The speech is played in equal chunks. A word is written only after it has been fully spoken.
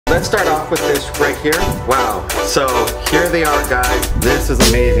let's start off with this right here. Wow, so here they are, guys. This is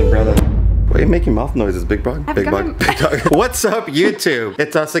amazing, brother. Why are you making mouth noises, big bug? Big bug, big dog. What's up, YouTube?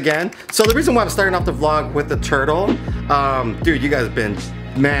 It's us again. So the reason why I'm starting off the vlog with the turtle, dude, you guys have been,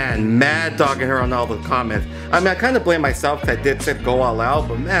 man, mad dogging her on all the comments. I mean, I kind of blame myself because I did say go all out,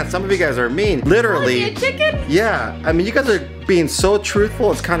 but man, some of you guys are mean. Literally. Oh, chicken? Yeah, I mean, you guys are being so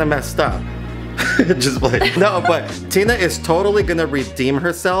truthful, it's kind of messed up. Just like, no, but Tina is totally gonna redeem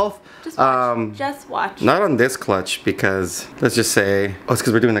herself. Just watch. Just watch. Not on this clutch because let's just say, oh, it's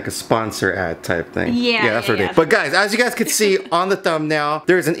because we're doing like a sponsor ad type thing. Yeah, that's what it is. But guys, as you guys can see on the thumbnail,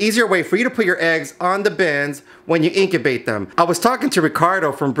 there's an easier way for you to put your eggs on the bins when you incubate them. I was talking to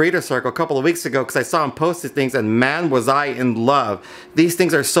Ricardo from Breeder Circle a couple of weeks ago because I saw him post these things and man was I in love. These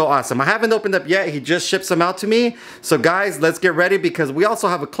things are so awesome. I haven't opened up yet. He just ships them out to me. So guys, let's get ready because we also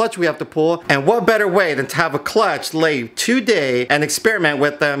have a clutch we have to pull. And what better way than to have a clutch laid today and experiment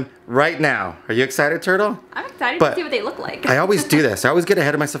with them right now. Are you excited, Turtle? I'm excited to see what they look like. I always do this. I always get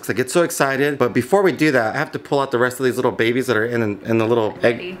ahead of myself because I get so excited. But before we do that, I have to pull out the rest of these little babies that are in the little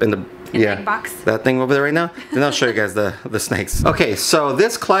egg, in the egg box. That thing over there right now. Then I'll show you guys the snakes. Okay, so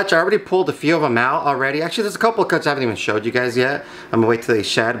this clutch, I already pulled a few of them out already. Actually, there's a couple of clutches I haven't even showed you guys yet. I'm gonna wait till they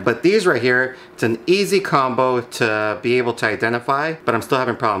shed. But these right here, it's an easy combo to be able to identify, but I'm still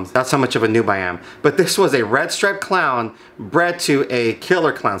having problems. That's how much of a noob I am. But this was a red striped clown bred to a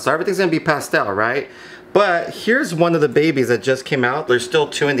killer clown. So everything's gonna be pastel, right? But here's one of the babies that just came out. There's still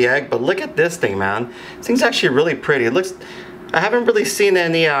 2 in the egg, but look at this thing, man. This thing's actually really pretty. It looks, I haven't really seen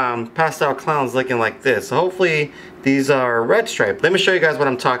any pastel clowns looking like this. So hopefully these are red striped. Let me show you guys what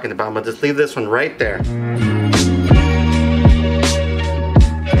I'm talking about. I'm gonna just leave this one right there.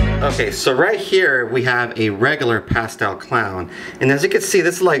 Okay, so right here we have a regular pastel clown. And as you can see,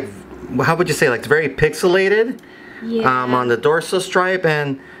 this is like, how would you say, like very pixelated? Yeah. On the dorsal stripe,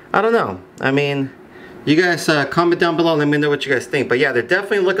 and I don't know. I mean, you guys comment down below and let me know what you guys think. But yeah, they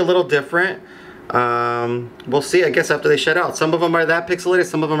definitely look a little different. We'll see, I guess, after they shed out. Some of them are that pixelated,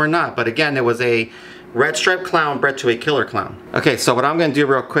 some of them are not. But again, it was a red striped clown bred to a killer clown. Okay, so what I'm gonna do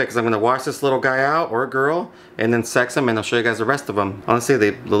real quick is I'm gonna wash this little guy out, or a girl, and then sex them, and I'll show you guys the rest of them. Honestly,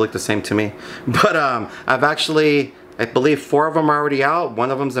 they look the same to me. But I've actually, I believe 4 of them are already out. 1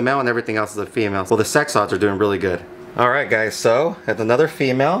 of them's a male and everything else is a female. Well, the sex odds are doing really good. Alright guys, so that's another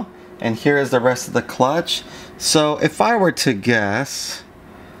female, and here is the rest of the clutch. So if I were to guess,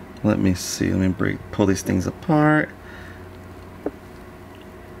 let me see, let me pull these things apart.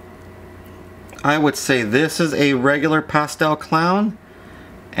 I would say this is a regular pastel clown,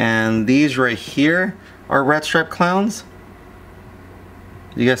 and these right here are red striped clowns.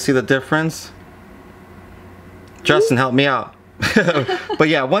 You guys see the difference? Justin, help me out. But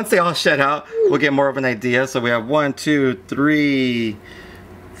yeah, once they all shed out, we'll get more of an idea. So we have 1, 2, 3,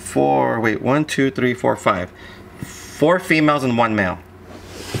 4, wait, 1, 2, 3, 4, 5. 4 females and 1 male.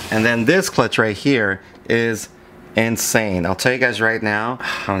 And then this clutch right here is insane. I'll tell you guys right now.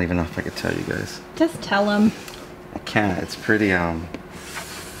 I don't even know if I could tell you guys. Just tell them. I can't. It's pretty insane.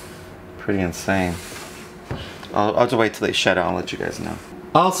 I'll just wait till they shed out and let you guys know.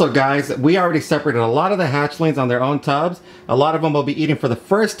 Also guys, we already separated a lot of the hatchlings on their own tubs. A lot of them will be eating for the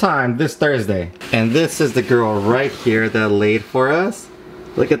first time this Thursday. And this is the girl right here that laid for us.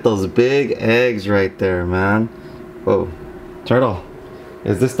 Look at those big eggs right there, man. Whoa. Turtle,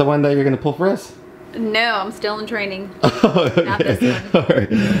 is this the one that you're gonna pull for us? No, I'm still in training. Oh, okay. Not this one. All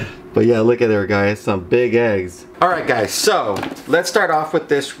right. But yeah, look at her, guys. Some big eggs. All right, guys. So let's start off with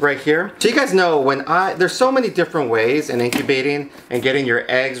this right here. So you guys know there's so many different ways in incubating and getting your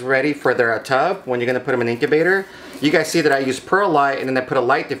eggs ready for their tub when you're gonna put them in an incubator. You guys see that I use pearl light and then I put a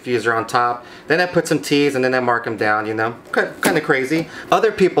light diffuser on top. Then I put some teas and then I mark them down, you know. Kind of crazy.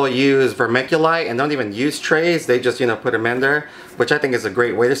 Other people use vermiculite and don't even use trays. They just, you know, put them in there, which I think is a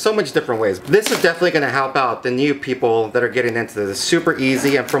great way. There's so much different ways. This is definitely gonna help out the new people that are getting into this. It's super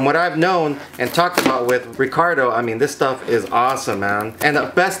easy, and from what I've known and talked about with Ricardo, I mean, this stuff is awesome, man. And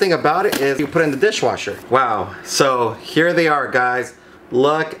the best thing about it is you put it in the dishwasher. Wow, so here they are, guys.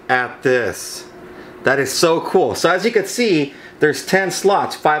 Look at this. That is so cool. So as you can see, there's 10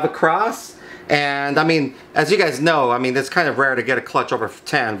 slots, 5 across. And I mean, as you guys know, I mean, it's kind of rare to get a clutch over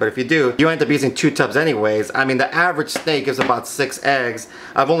 10, but if you do, you end up using 2 tubs anyways. I mean, the average snake gives about 6 eggs.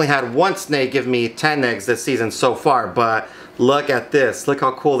 I've only had 1 snake give me 10 eggs this season so far, but look at this. Look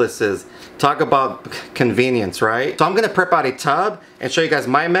how cool this is. Talk about convenience, right? So I'm gonna prep out a tub and show you guys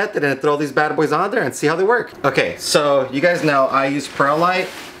my method and throw these bad boys on there and see how they work. Okay, so you guys know I use perlite.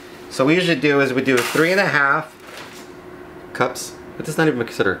 So what we usually do is we do 3.5 cups. But this is not even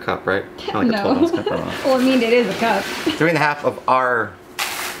considered a cup, right? Not like no. a 12-ounce cup. Well, I mean, it is a cup. 3.5 of our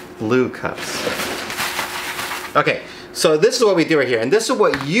glue cups. Okay, so this is what we do right here, and this is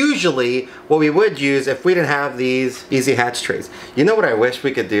what we would use if we didn't have these easy hatch trays. You know what I wish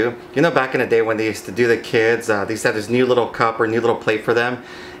we could do? You know, back in the day when they used to do the kids, they used to have this new little cup or new little plate for them,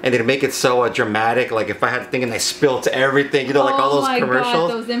 and they'd make it so dramatic. Like if I had a thing and they spilled everything, you know, like all those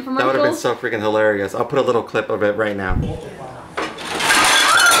commercials. God, those infomercials. That would have been so freaking hilarious. I'll put a little clip of it right now.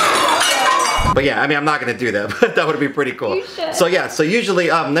 But yeah, I mean, I'm not gonna do that, but that would be pretty cool. You should. So yeah, so usually,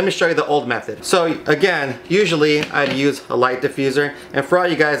 let me show you the old method. So again, usually I'd use a light diffuser, and for all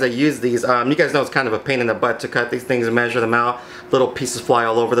you guys that use these, you guys know it's kind of a pain in the butt to cut these things and measure them out. Little pieces fly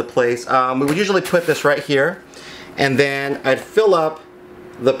all over the place. We would usually put this right here, and then I'd fill up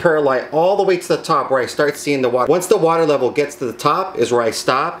the perlite all the way to the top where I start seeing the water. Once the water level gets to the top is where I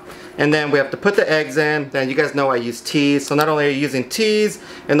stop. And then we have to put the eggs in. Then you guys know I use teas. So not only are you using teas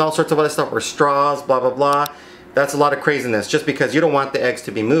and all sorts of other stuff, or straws, blah, blah, blah. That's a lot of craziness just because you don't want the eggs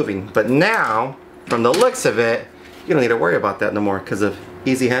to be moving. But now, from the looks of it, you don't need to worry about that no more because of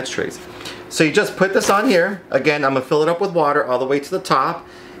easy hatch trays. So you just put this on here. Again, I'm gonna fill it up with water all the way to the top.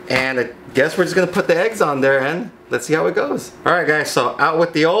 And I guess we're just gonna put the eggs on there and let's see how it goes. All right guys, so out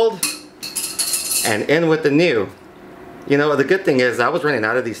with the old and in with the new. You know, the good thing is I was running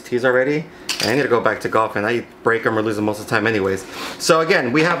out of these teas already, and I need to go back to golf, and I break them or lose them most of the time anyways. So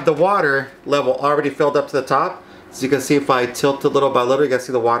again, we have the water level already filled up to the top. So you can see if I tilt it little by little, you guys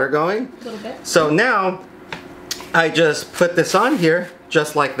see the water going? A little bit. So now, I just put this on here,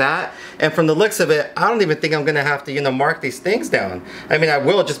 just like that. And from the looks of it, I don't even think I'm gonna have to, you know, mark these things down. I mean, I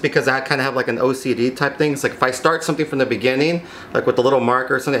will just because I kind of have like an OCD type thing. It's like if I start something from the beginning, like with the little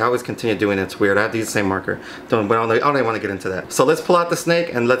marker or something, I always continue doing it. It's weird. I have to use the same marker. But I don't even want to get into that. So let's pull out the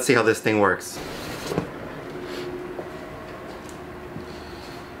snake and let's see how this thing works.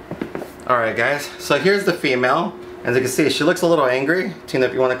 All right, guys. So here's the female. As you can see, she looks a little angry. Tina,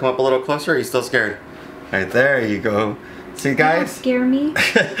 if you want to come up a little closer, or are you still scared? Right there you go. See guys? Don't scare me.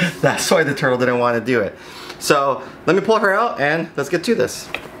 That's why the turtle didn't want to do it. So let me pull her out and let's get to this.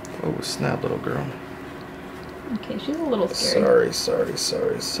 Oh snap, little girl. Okay, she's a little scary.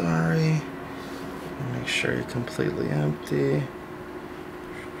 Sorry. Make sure you're completely empty.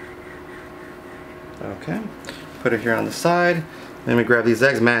 Okay, put it here on the side. Let me grab these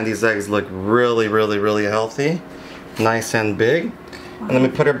eggs. Man, these eggs look really healthy. Nice and big. And let me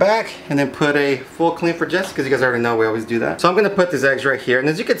put her back and then put a full clean for Jess, because you guys already know we always do that. So I'm gonna put these eggs right here. And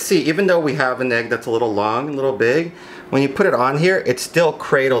as you can see, even though we have an egg that's a little long, a little big, when you put it on here, it still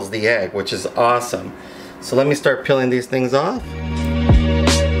cradles the egg, which is awesome. So let me start peeling these things off.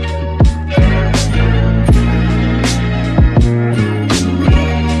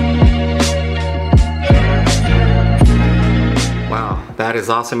 That is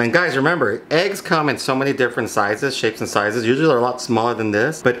awesome. And guys, remember, eggs come in so many different sizes, shapes and sizes. Usually they're a lot smaller than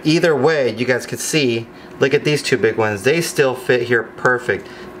this. But either way, you guys can see, look at these two big ones. They still fit here perfect.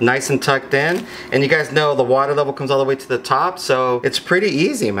 Nice and tucked in. And you guys know the water level comes all the way to the top. So it's pretty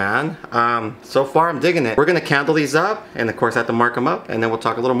easy, man. So far, I'm digging it. We're going to candle these up. And of course, I have to mark them up. And then we'll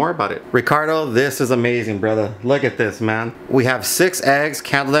talk a little more about it. Ricardo, this is amazing, brother. Look at this, man. We have 6 eggs.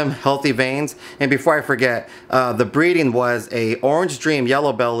 Candle them, healthy veins. And before I forget, the breeding was a Orange Dream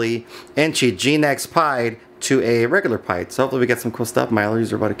Yellow Belly Inchy G-Nex Pied to a regular pied. So hopefully we get some cool stuff. My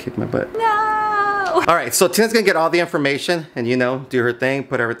allergies are about to kick my butt. No! All right, so Tina's gonna get all the information and, you know, do her thing,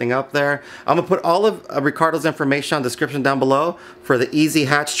 put everything up there. I'm gonna put all of Ricardo's information on the description down below for the easy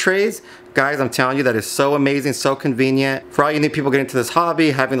hatch trays. Guys, I'm telling you, that is so amazing, so convenient. For all you new people getting into this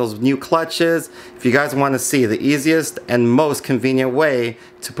hobby, having those new clutches, if you guys wanna see the easiest and most convenient way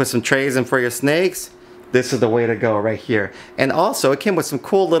to put some trays in for your snakes, this is the way to go right here. And also, it came with some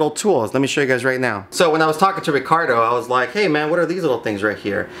cool little tools. Let me show you guys right now. So when I was talking to Ricardo, I was like, hey man, what are these little things right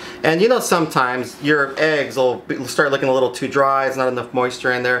here? And you know, sometimes your eggs will start looking a little too dry, there's not enough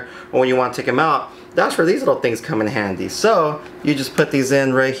moisture in there, or when you want to take them out, that's where these little things come in handy. So you just put these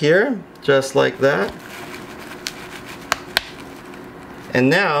in right here, just like that. And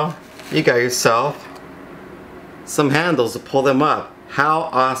now you got yourself some handles to pull them up. How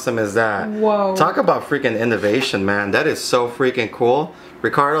awesome is that? Whoa. Talk about freaking innovation, man. That is so freaking cool.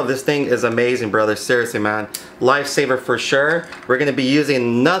 Ricardo, this thing is amazing, brother. Seriously, man. Lifesaver for sure. We're going to be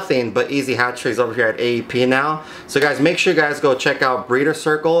using nothing but easy hatch trays over here at AEP now. So guys, make sure you guys go check out Breeder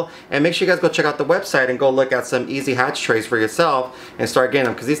Circle, and make sure you guys go check out the website and go look at some easy hatch trays for yourself and start getting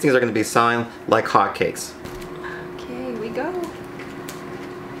them, because these things are going to be selling like hotcakes. Okay, we go.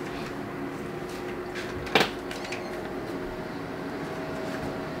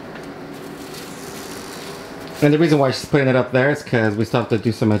 And the reason why she's putting it up there is because we still have to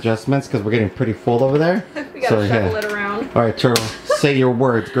do some adjustments because we're getting pretty full over there. We gotta shuffle it around. All right, Turtle, Say your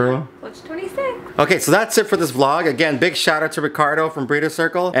words, girl. What's 26? Okay, so that's it for this vlog. Again, big shout out to Ricardo from Breeder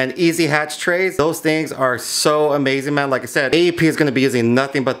Circle and Easy Hatch Trays. Those things are so amazing, man. Like I said, AEP is gonna be using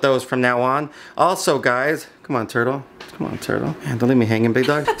nothing but those from now on. Also, guys, come on, turtle. Come on, turtle. Man, don't leave me hanging, big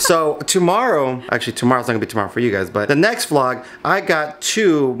dog. So tomorrow, actually tomorrow's not gonna be tomorrow for you guys, but the next vlog, I got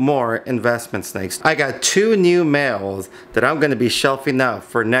 2 more investment snakes. I got 2 new males that I'm gonna be shelving up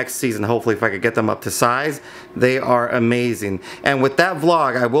for next season. Hopefully if I could get them up to size. They are amazing. And with that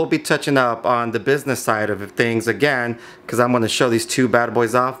vlog, I will be touching up on the business side of things again, because I'm gonna show these 2 bad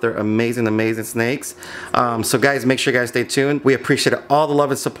boys off. They're amazing, amazing snakes. So guys, make sure you guys stay tuned. We appreciate all the love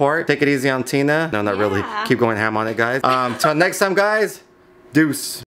and support. Take it easy on Tina. No, not really. Keep going ham on it, guys. Till next time, guys. Deuce.